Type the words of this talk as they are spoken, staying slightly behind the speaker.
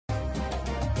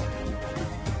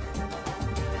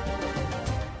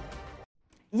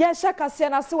Yen Kasee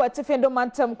na se watifendo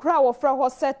mantem kra wo fra ho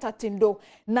se tatindo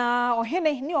na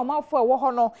ohene ni omafo e wo ho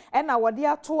no e na wode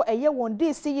ato eye won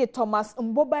DC yi Thomas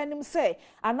Mboba nim se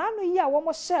anano yi a wo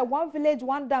mo share one village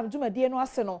one dam dwumadie no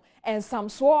ase no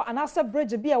ensamso anase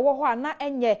bridge bi e wo ho ana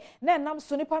enye na enam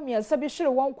so nipa miensa bi hwere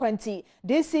won kwanti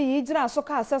DC yi gina so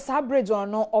ka ase sa bridge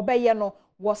no obeye no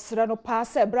wosre no pa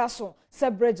se braso se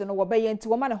bridge no wobeye nti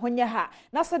wo ma ne honye ha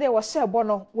na se de wo share bo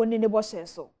no woni ne bo share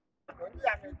so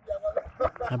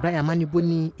Abraya mani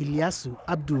boni Iliasu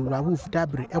Abdul Rahuf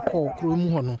Dabre eko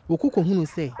kromu hono okuko hunu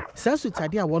se sasu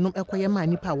tade a wonom ekoye ma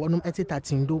nipa wonom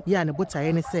etitatindo ya ne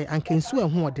botaye ne se ankensu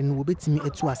ehu ode ne wobetimi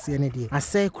etu ase ne de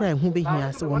ase kra ehu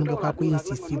behia se wonom bekwa ko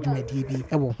insisi dwumadie bi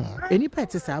ewo ho enipa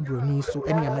etisa abroni so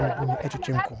ene amani boni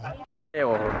etwetwenko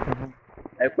ewo ho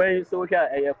ekwen so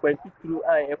hwa ekwen tituru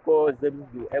a eko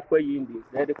zabibu eko yindi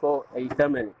na de ko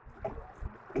eitamani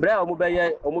bra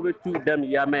omo betu dam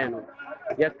ya men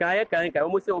ya kan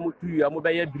omo se omo tuyu omo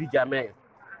be ya bridge amen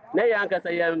na ya anka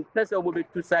say ya pese omo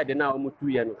betu side na omo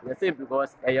tuye no ya say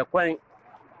because ya kwan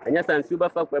anya sansu ba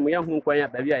fa kwam ya hu kwan ya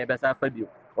ba bia ya be sa fa bio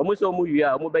omo se omo yu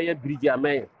a omo be ya bridge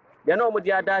amen ya na omo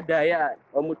dia dada ya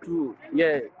omo tu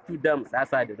ye tu dam sa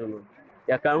side no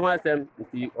ya kan ho asem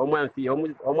nti omo amfi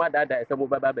omo dada ese omo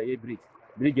baba be ya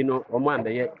bridge no omo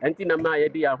ambe ye anti na ma ya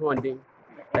di ya honden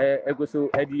egoso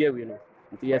adi ye we no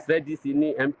nti yes DC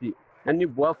ni MP ani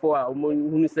boafo a omo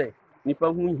hunu se nipa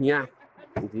hu hia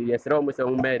nti yes ra omo se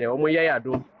omo mere omo ye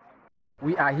Adom.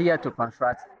 We are here to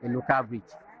construct a local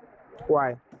bridge.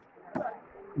 Why?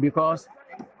 Because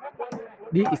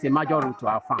this is a major route to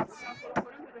our farms.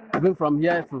 Even from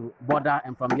here to border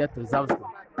and from here to Zalsco,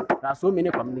 there are so many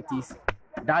communities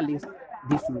that links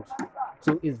this route.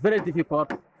 So it's very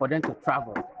difficult for them to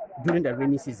travel during the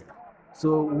rainy season.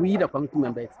 So we, the community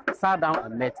members, sat down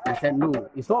and met and said, no,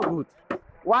 it's not good.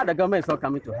 Why the government is not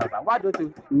coming to help us? Why don't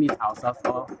we meet ourselves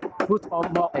or put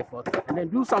on more effort and then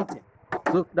do something?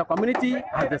 So the community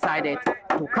has decided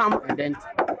to come and then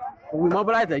we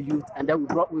mobilize the youth and then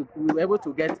we were able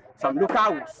to get some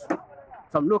local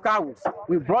woods.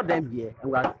 We brought them here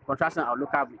and we are constructing our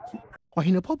local bridge.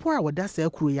 Ohine popo a woda sa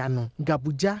akuru ya no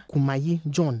Gabuja Kumayi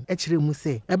John ekire mu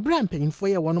se ebra mpanyinfo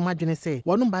ye wonom adwene se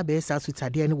wonom ba be sa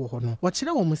sutade ne wo ho no wo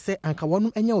kire wo mu se anka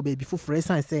wonom enya wo baabi foforo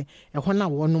san se eho na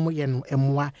wonom ye no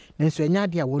emoa nanso enya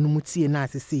de a wonom tie na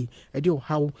asese ede o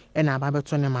hawo e na aba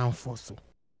beto ne manfo so.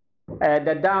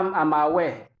 The dam, I'm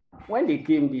aware. When they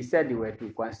came, they said they were to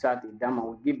construct a dam and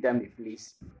we'll give them a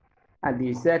place. And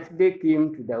they said they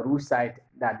came to the roadside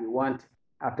that they want,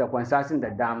 after constructing the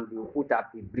dam, they will put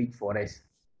up a bridge for us.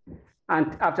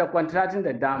 And after constructing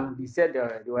the dam, they said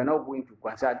they were not going to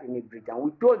construct any bridge. And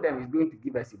we told them it's going to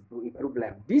give us a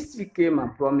problem. This came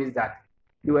and promised that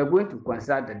they were going to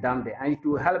construct the dam there and it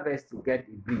will help us to get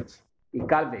a bridge, a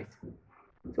culvert.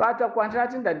 So after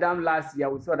constructing the dam last year,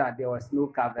 we saw that there was no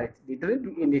culvert. They didn't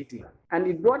do anything. And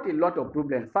it brought a lot of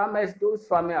problems. Farmers, those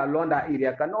farming along that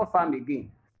area cannot farm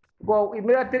again. But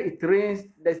immediately it rains,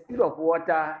 the speed of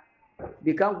water,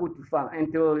 they can't go to farm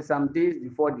until some days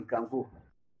before they can go.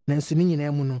 Nanso ni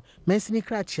nyina mu no mensini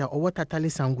krachia owo TATALE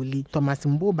Sanguli Thomas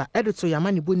Mboba edito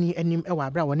yamani boni enim ewa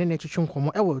abra wone ne twetwe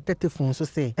nkomo ewo tetefon so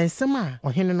se ensem a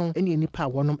ohene no ene nipa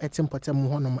wonom etimpotem ho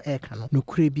honom eka no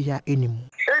nokure bia enim.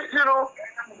 You know,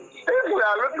 if we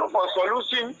are looking for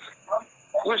solutions,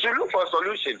 we should look for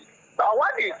solutions. But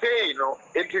what they say, you know,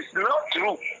 it is not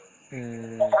true.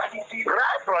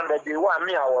 Right from the day one,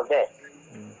 I was there.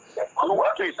 We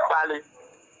went to Italy.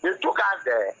 They took us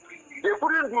there. They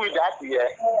couldn't do it that year.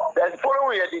 The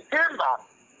following year, they came back.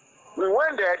 We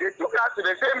went there. They took us to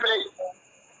the same place.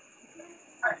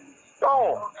 So,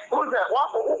 who's that?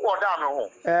 Who got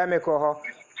down?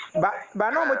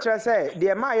 But no much I say,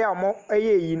 the Maya mo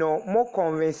you know, more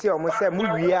convinced or more say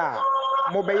we are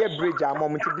more by a bridge, a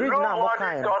moment to bridge now.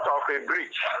 Nobody thought of a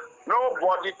bridge.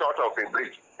 Nobody thought of a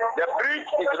bridge. The bridge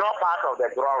is not part of the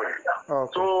drawing.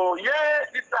 Okay. So, yeah,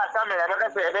 this is something I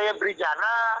say a bridge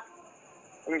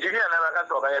and engineer never can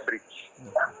a bridge.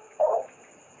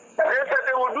 They said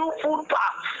they will do food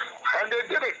paths, and they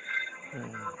did it.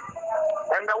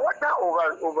 And the water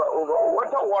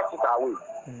washed it away.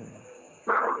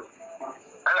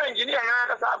 An engineer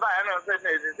never said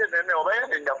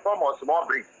in the form of small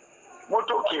bridge.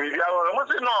 Moto Kimi, no,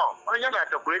 only a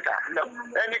calculator.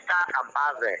 Any car can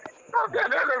pass there.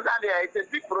 It's a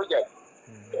big project.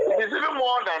 It is even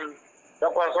more than the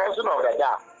construction of the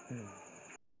dam.